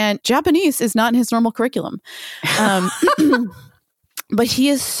 And Japanese is not in his normal curriculum. But he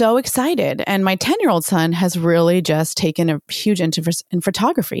is so excited. And my 10-year-old son has really just taken a huge interest in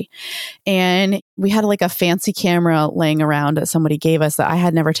photography. And we had like a fancy camera laying around that somebody gave us that I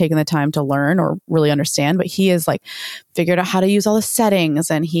had never taken the time to learn or really understand. But he has like figured out how to use all the settings,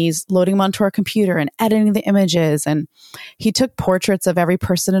 and he's loading them onto our computer and editing the images. And he took portraits of every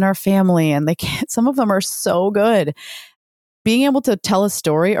person in our family, and some of them are so good. Being able to tell a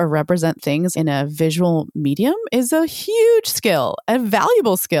story or represent things in a visual medium is a huge skill, a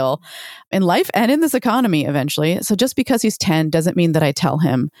valuable skill in life and in this economy eventually. So just because he's 10 doesn't mean that I tell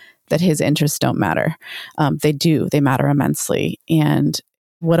him that his interests don't matter. They do. They matter immensely. And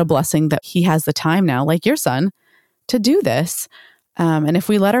what a blessing that he has the time now, like your son, to do this. And if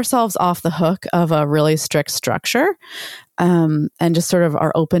we let ourselves off the hook of a really strict structure and just sort of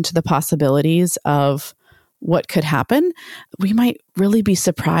are open to the possibilities of what could happen, we might really be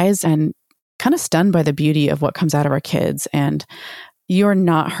surprised and kind of stunned by the beauty of what comes out of our kids. And you're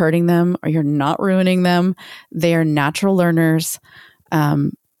not hurting them or you're not ruining them. They are natural learners.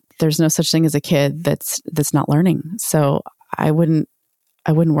 There's no such thing as a kid that's not learning. So I wouldn't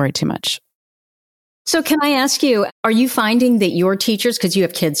worry too much. So can I ask you, are you finding that your teachers, because you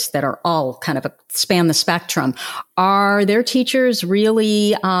have kids that are all kind of span the spectrum, are their teachers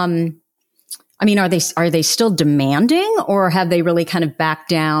really I mean, are they still demanding, or have they really kind of backed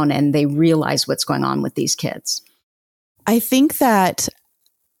down and they realize what's going on with these kids? I think that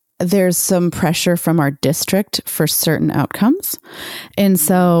there's some pressure from our district for certain outcomes. And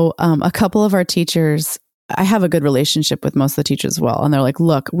so a couple of our teachers, I have a good relationship with most of the teachers as well. And they're like,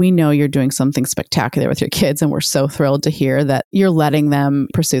 look, we know you're doing something spectacular with your kids, and we're so thrilled to hear that you're letting them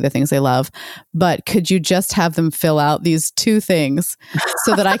pursue the things they love. But could you just have them fill out these 2 things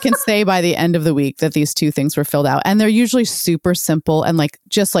so that I can say by the end of the week that these 2 things were filled out? And they're usually super simple and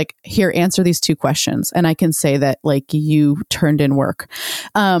just here, answer these 2 questions. And I can say that you turned in work.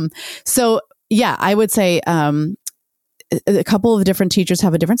 So yeah, I would say, a couple of different teachers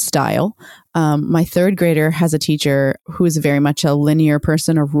have a different style. My 3rd grader has a teacher who is very much a linear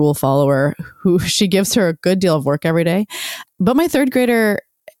person, a rule follower, who she gives her a good deal of work every day. But my 3rd grader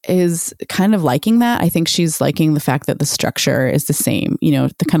is kind of liking that. I think she's liking the fact that the structure is the same,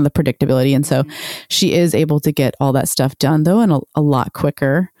 the kind of the predictability. And so she is able to get all that stuff done, though, and a lot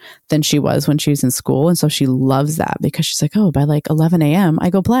quicker than she was when she was in school. And so she loves that because she's like, oh, by 11 a.m., I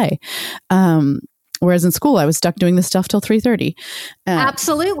go play. Whereas in school, I was stuck doing this stuff till 3:30.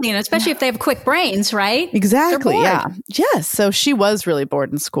 Absolutely. And especially if they have quick brains, right? Exactly. Yeah. Yes. So she was really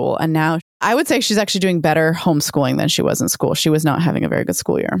bored in school. And now I would say she's actually doing better homeschooling than she was in school. She was not having a very good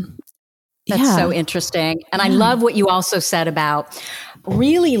school year. That's so interesting. And I love what you also said about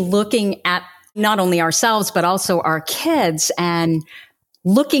really looking at not only ourselves, but also our kids and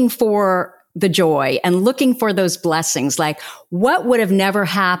looking for the joy and looking for those blessings. Like, what would have never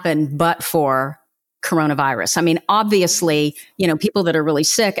happened but for coronavirus? I mean, obviously, people that are really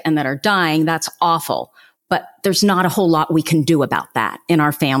sick and that are dying, that's awful. But there's not a whole lot we can do about that in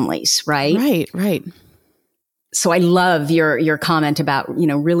our families, right? Right. So I love your comment about,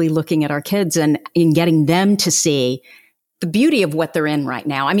 really looking at our kids and in getting them to see the beauty of what they're in right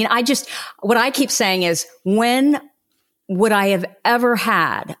now. I mean, what I keep saying is, when would I have ever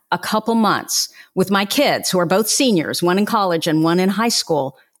had a couple months with my kids, who are both seniors, one in college and one in high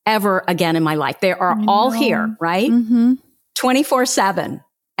school, ever again in my life? They are all here, right? 24/7.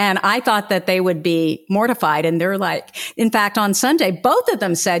 And I thought that they would be mortified. And they're like, in fact, on Sunday, both of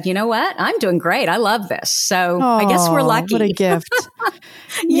them said, you know what? I'm doing great. I love this. So I guess we're lucky. What a gift.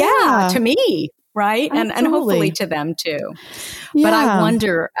 Yeah, to me. Right. And hopefully to them too. Yeah. But I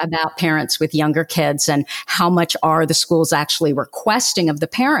wonder about parents with younger kids and how much are the schools actually requesting of the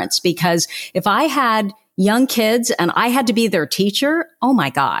parents? Because if I had young kids and I had to be their teacher, oh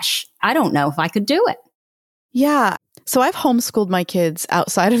my gosh, I don't know if I could do it. Yeah. So I've homeschooled my kids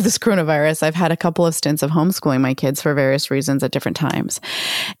outside of this coronavirus. I've had a couple of stints of homeschooling my kids for various reasons at different times.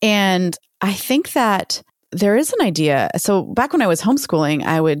 And I think that there is an idea. So back when I was homeschooling,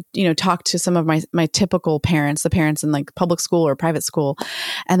 I would, talk to some of my typical parents, the parents in public school or private school,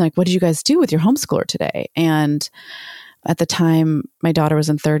 and what did you guys do with your homeschooler today? And at the time, my daughter was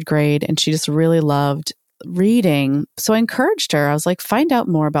in 3rd grade and she just really loved reading. So I encouraged her. I was like, find out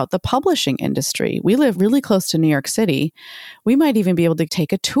more about the publishing industry. We live really close to New York City. We might even be able to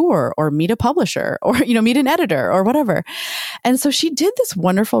take a tour or meet a publisher or, meet an editor or whatever. And so she did this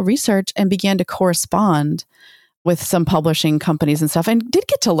wonderful research and began to correspond with some publishing companies and stuff, and did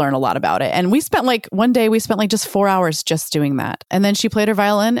get to learn a lot about it. And we spent one day, just 4 hours just doing that. And then she played her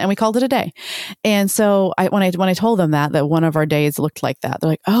violin and we called it a day. And so when I told them that one of our days looked like that, they're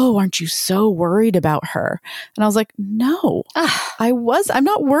like, oh, aren't you so worried about her? And I was like, no, I'm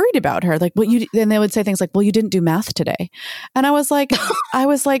not worried about her. Then they would say things like, well, you didn't do math today. And I was like,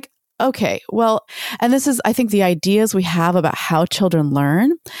 okay, well, and this is, I think, the ideas we have about how children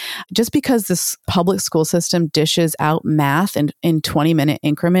learn. Just because this public school system dishes out math in 20-minute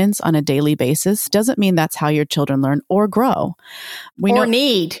increments on a daily basis doesn't mean that's how your children learn or grow.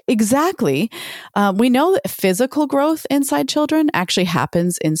 Exactly. We know that physical growth inside children actually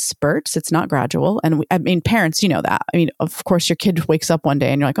happens in spurts. It's not gradual. And parents, that. Of course, your kid wakes up one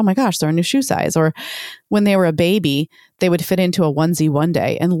day and you're like, oh my gosh, they're a new shoe size. Or when they were a baby, they would fit into a onesie one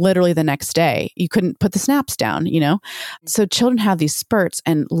day and literally the next day you couldn't put the snaps down, So children have these spurts,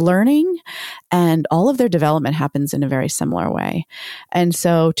 and learning and all of their development happens in a very similar way. And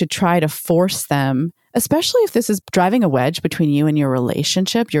so to try to force them, especially if this is driving a wedge between you and your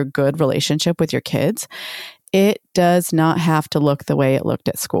relationship, your good relationship with your kids, it does not have to look the way it looked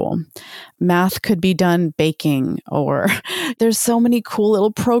at school. Math could be done baking, or there's so many cool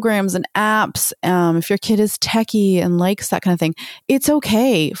little programs and apps. If your kid is techie and likes that kind of thing, it's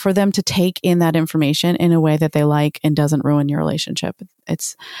okay for them to take in that information in a way that they like and doesn't ruin your relationship.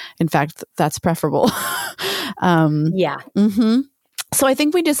 In fact, that's preferable. Yeah. Mm-hmm. So I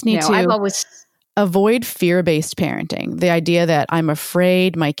think we just need to avoid fear-based parenting. The idea that I'm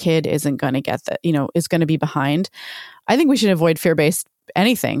afraid my kid isn't going to get that, is going to be behind. I think we should avoid fear-based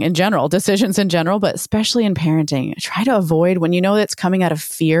anything in general, decisions in general, but especially in parenting. Try to avoid when you know that's coming out of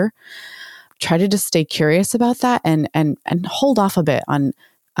fear. Try to just stay curious about that and hold off a bit on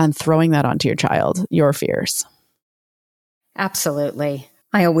throwing that onto your child, your fears. Absolutely.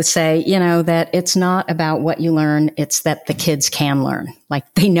 I always say, that it's not about what you learn. It's that the kids can learn.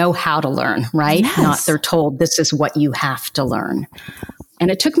 Like they know how to learn, right? Yes. Not they're told this is what you have to learn.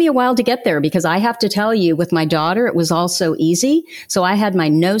 And it took me a while to get there because I have to tell you, with my daughter, it was all so easy. So I had my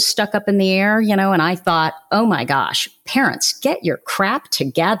nose stuck up in the air, and I thought, oh my gosh, parents, get your crap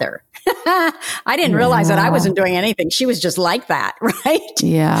together. I didn't realize that I wasn't doing anything. She was just like that, right?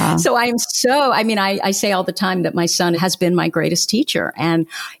 Yeah. So I say all the time that my son has been my greatest teacher. And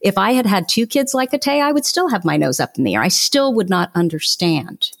if I had had two kids like Atay, I would still have my nose up in the air. I still would not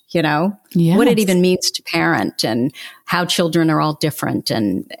understand, what it even means to parent and how children are all different.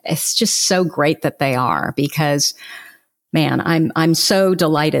 And it's just so great that they are because, man, I'm so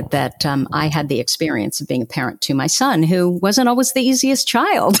delighted that I had the experience of being a parent to my son, who wasn't always the easiest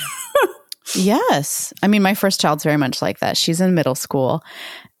child. Yes. I mean, my first child's very much like that. She's in middle school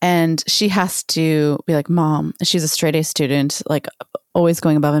and she has to be like, Mom, she's a straight A student, like always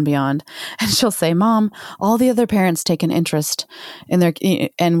going above and beyond. And she'll say, Mom, all the other parents take an interest in their,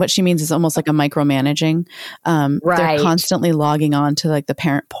 and what she means is almost like a micromanaging. Right. They're constantly logging on to like the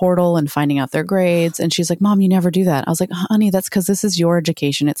parent portal and finding out their grades. And she's like, Mom, you never do that. I was like, honey, that's because this is your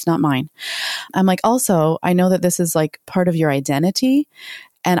education. It's not mine. I'm like, also, I know that this is like part of your identity.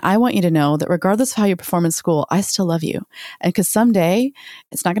 And I want you to know that regardless of how you perform in school, I still love you. And because someday,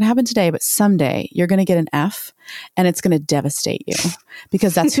 it's not going to happen today, but someday you're going to get an F and it's going to devastate you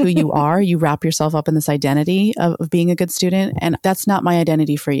because that's who you are. You wrap yourself up in this identity of being a good student. And that's not my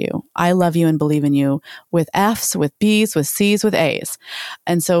identity for you. I love you and believe in you with Fs, with Bs, with Cs, with As.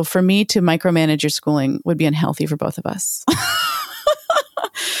 And so for me to micromanage your schooling would be unhealthy for both of us.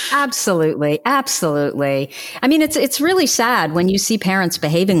 Absolutely. Absolutely. I mean, it's really sad when you see parents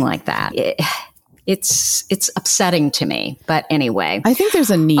behaving like that. It's upsetting to me. But anyway, I think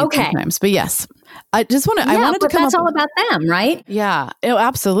there's a need sometimes, but yes, I just want to, I wanted to come that's all about them, right? Yeah,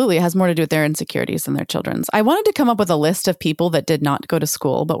 absolutely. It has more to do with their insecurities than their children's. I wanted to come up with a list of people that did not go to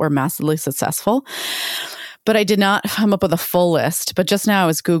school, but were massively successful. But I did not come up with a full list. But just now I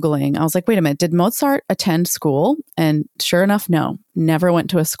was Googling. I was like, wait a minute, did Mozart attend school? And sure enough, no, never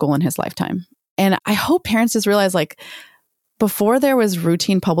went to a school in his lifetime. And I hope parents just realize, like, before there was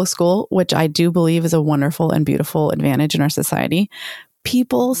routine public school, which I do believe is a wonderful and beautiful advantage in our society,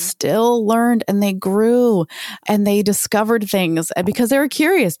 people still learned and they grew and they discovered things because they were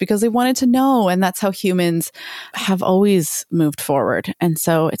curious, because they wanted to know. And that's how humans have always moved forward. And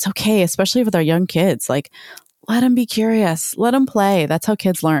so it's okay, especially with our young kids, like let them be curious, let them play. That's how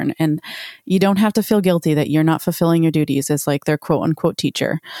kids learn. And you don't have to feel guilty that you're not fulfilling your duties as like their quote unquote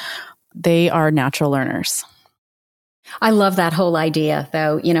teacher. They are natural learners. I love that whole idea,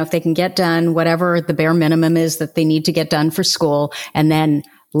 though. If they can get done whatever the bare minimum is that they need to get done for school, and then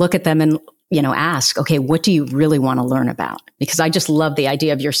look at them and, ask, okay, what do you really want to learn about? Because I just love the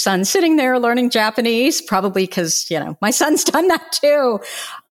idea of your son sitting there learning Japanese, probably because, my son's done that too,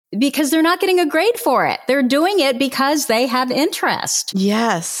 because they're not getting a grade for it. They're doing it because they have interest.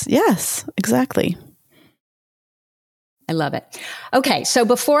 Yes, exactly. I love it. Okay, so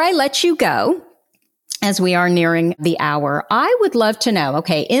before I let you go, as we are nearing the hour, I would love to know,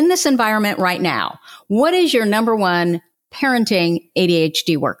 okay, in this environment right now, what is your number one parenting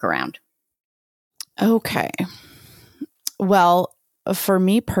ADHD workaround? Okay. Well, for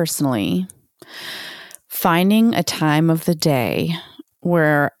me personally, finding a time of the day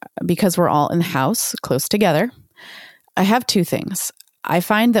where, because we're all in the house close together, I have two things. I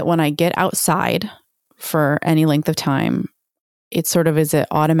find that when I get outside for any length of time, it sort of is an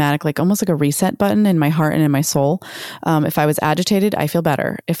automatic, like almost like a reset button in my heart and in my soul. If I was agitated, I feel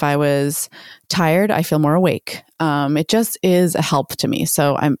better. If I was tired, I feel more awake. It just is a help to me.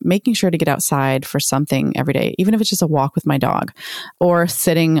 So I'm making sure to get outside for something every day, even if it's just a walk with my dog or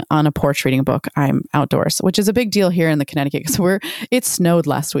sitting on a porch reading a book. I'm outdoors, which is a big deal here in the Connecticut because it snowed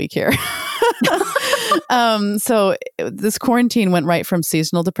last week here. So this quarantine went right from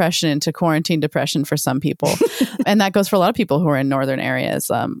seasonal depression into quarantine depression for some people. And that goes for a lot of people who are in northern areas.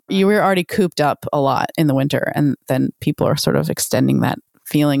 You were already cooped up a lot in the winter, and then people are sort of extending that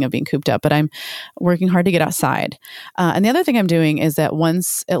feeling of being cooped up. But I'm working hard to get outside. And the other thing I'm doing is that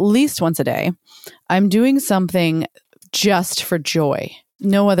at least once a day, I'm doing something just for joy.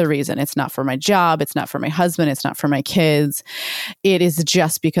 No other reason. It's not for my job. It's not for my husband. It's not for my kids. It is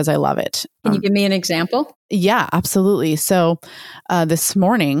just because I love it. Can you give me an example? Yeah, absolutely. So this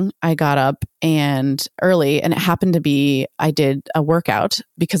morning I got up and early, and it happened to be I did a workout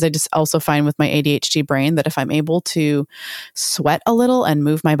because I just also find with my ADHD brain that if I'm able to sweat a little and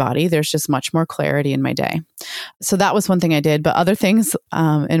move my body, there's just much more clarity in my day. So that was one thing I did. But other things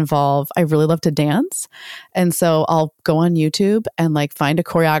involve, I really love to dance. And so I'll go on YouTube and like find a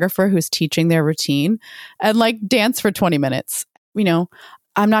choreographer who's teaching their routine and like dance for 20 minutes. You know,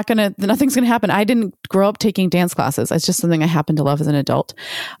 nothing's going to happen. I didn't grow up taking dance classes. It's just something I happen to love as an adult.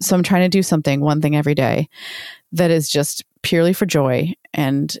 So I'm trying to do one thing every day that is just purely for joy.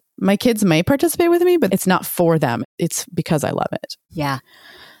 And my kids may participate with me, but it's not for them. It's because I love it. Yeah.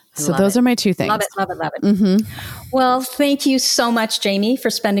 So those are my two things. Love it. Mm-hmm. Well, thank you so much, Jamie, for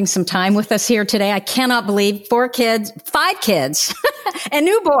spending some time with us here today. I cannot believe 5 kids, a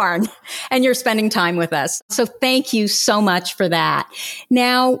newborn, and you're spending time with us. So thank you so much for that.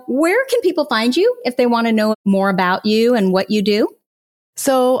 Now, where can people find you if they want to know more about you and what you do?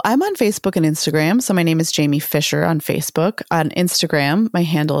 So I'm on Facebook and Instagram. So my name is Jamie Fisher on Facebook. On Instagram, my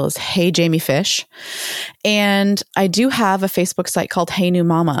handle is Hey Jamie Fish. And I do have a Facebook site called Hey New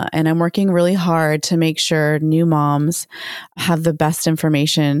Mama. And I'm working really hard to make sure new moms have the best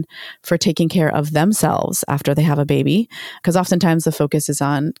information for taking care of themselves after they have a baby. Because oftentimes the focus is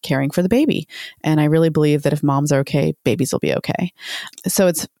on caring for the baby. And I really believe that if moms are okay, babies will be okay. So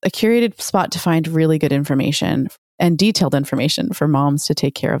it's a curated spot to find really good information and detailed information for moms to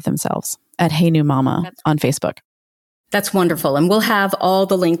take care of themselves at Hey New Mama on Facebook. That's wonderful. And we'll have all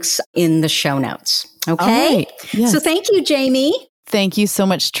the links in the show notes. Okay. Right. Yes. So thank you, Jamie. Thank you so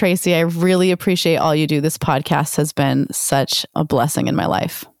much, Tracy. I really appreciate all you do. This podcast has been such a blessing in my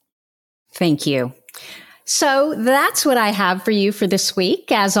life. Thank you. So that's what I have for you for this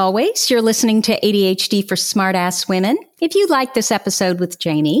week. As always, you're listening to ADHD for Smartass Women. If you like this episode with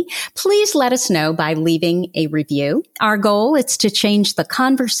Jamie, please let us know by leaving a review. Our goal is to change the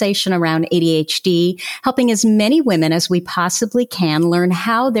conversation around ADHD, helping as many women as we possibly can learn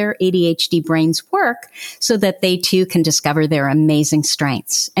how their ADHD brains work so that they too can discover their amazing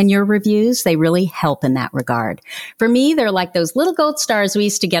strengths. And your reviews, they really help in that regard. For me, they're like those little gold stars we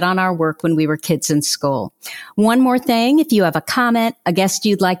used to get on our work when we were kids in school. One more thing, if you have a comment, a guest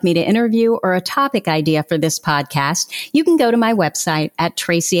you'd like me to interview, or a topic idea for this podcast, you can go to my website at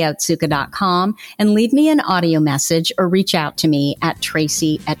tracyotsuka.com and leave me an audio message or reach out to me at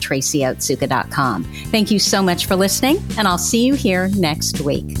tracy@tracyotsuka.com. Thank you so much for listening, and I'll see you here next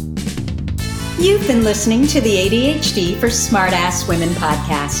week. You've been listening to the ADHD for Smartass Women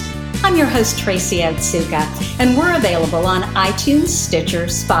podcast. I'm your host, Tracy Otsuka, and we're available on iTunes, Stitcher,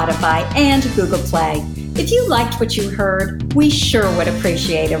 Spotify, and Google Play. If you liked what you heard, we sure would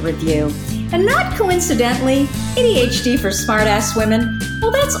appreciate a review. And not coincidentally, ADHD for Smartass Women,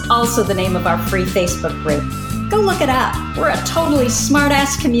 well, that's also the name of our free Facebook group. Go look it up. We're a totally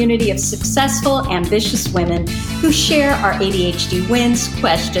smartass community of successful, ambitious women who share our ADHD wins,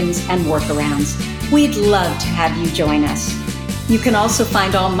 questions, and workarounds. We'd love to have you join us. You can also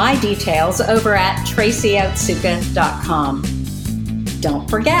find all my details over at tracyotsuka.com. Don't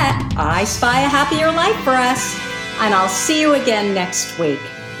forget, I spy a happier life for us, and I'll see you again next week.